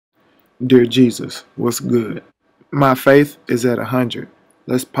Dear Jesus, what's good? My faith is at 100.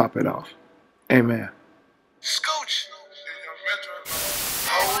 Let's pop it off. Amen. Scooch.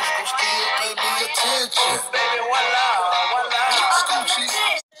 Hoes gon' still pay me attention. Baby, one love.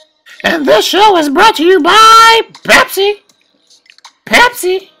 Scoochie. And this show is brought to you by Pepsi.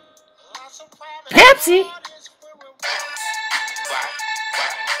 Pepsi. Pepsi.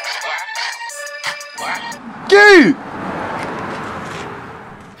 Keith!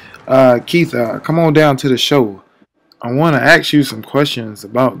 Keith, come on down to the show. I want to ask you some questions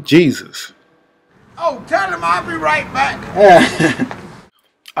about Jesus. Oh, tell him I'll be right back.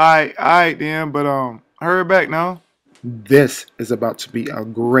 Alright then, but hurry back now. This is about to be a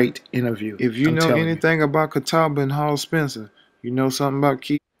great interview. If you know anything about Catawba and Hall Spencer, you know something about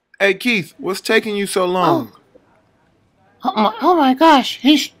Keith. Hey Keith, what's taking you so long? Oh my gosh,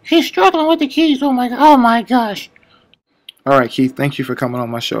 he's struggling with the keys. Oh my gosh. Alright Keith, thank you for coming on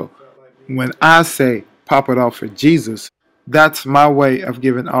my show. When I say pop it off for Jesus, that's my way of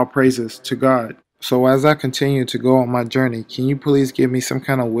giving all praises to God. So as I continue to go on my journey, can you please give me some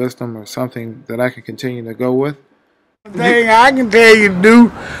kind of wisdom or something that I can continue to go with? Thing I can tell you,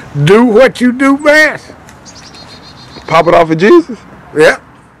 do what you do best. Pop it off for Jesus? Yep.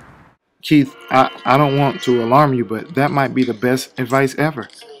 Keith, I don't want to alarm you, but that might be the best advice ever.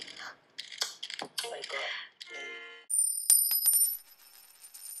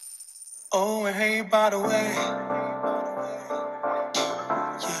 Oh, and hey, by the way,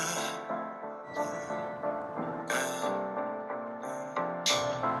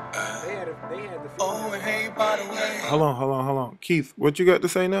 oh, and hey, by the way. Hold on. Keith, what you got to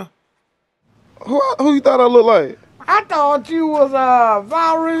say now? Who you thought I looked like? I thought you was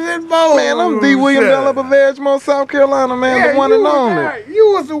Virus and Bones. Man, I'm D. William Bell up of Edgemont, South Carolina, man, Yeah, the one you and was only. there.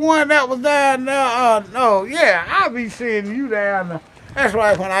 You was the one that was down there. No, yeah, I be seeing you down there. That's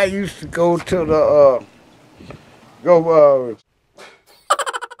right when I used to go to the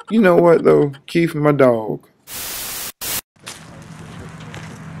You know what though, Keith, my dog.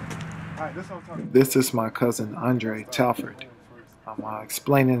 This is my cousin Andre Telford. I'm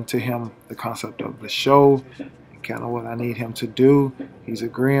explaining to him the concept of the show and kind of what I need him to do. He's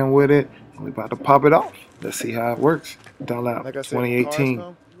agreeing with it. We're about to pop it off. Let's see how it works. Dial out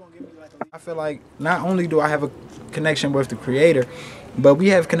 2018. I feel like not only do I have a connection with the creator, but we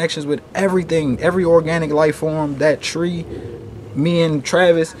have connections with everything, every organic life form, that tree, me and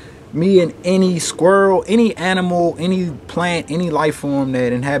Travis, me and any squirrel, any animal, any plant, any life form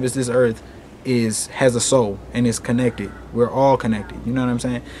that inhabits this earth has a soul and is connected. We're all connected. You know what I'm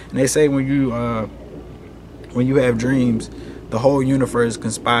saying? And they say when you have dreams, the whole universe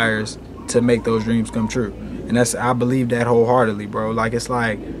conspires to make those dreams come true. And I believe that wholeheartedly, bro. Like, it's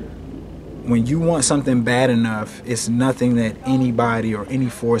like when you want something bad enough, it's nothing that anybody or any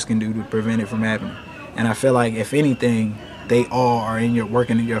force can do to prevent it from happening. And I feel like if anything, they all are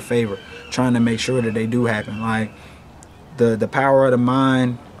working in your favor, trying to make sure that they do happen. Like the power of the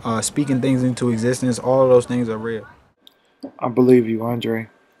mind, speaking things into existence, all of those things are real. I believe you, Andre,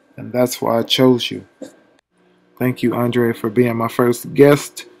 and that's why I chose you. Thank you, Andre, for being my first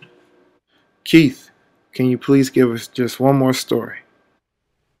guest. Keith, can you please give us just one more story?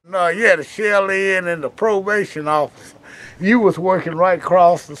 No, you had a shell in the probation office. You was working right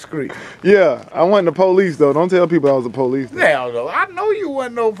across the street. Yeah, I wasn't the police, though. Don't tell people I was the police. Now, though, I know you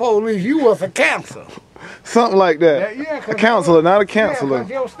wasn't no police. You was a counselor. Something like that. Yeah, a counselor, not a counselor.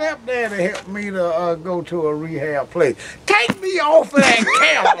 Yeah, your stepdaddy helped me to go to a rehab place. Take me off of that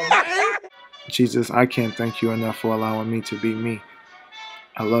camera, man. Jesus, I can't thank you enough for allowing me to be me.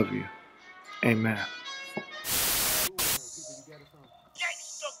 I love you. Amen.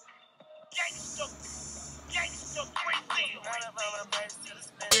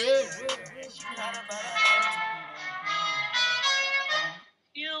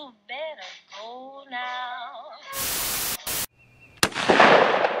 You better go now.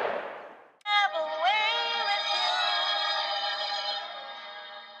 Have a way with you.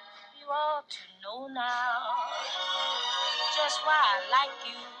 You ought to know now just why I like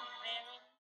you.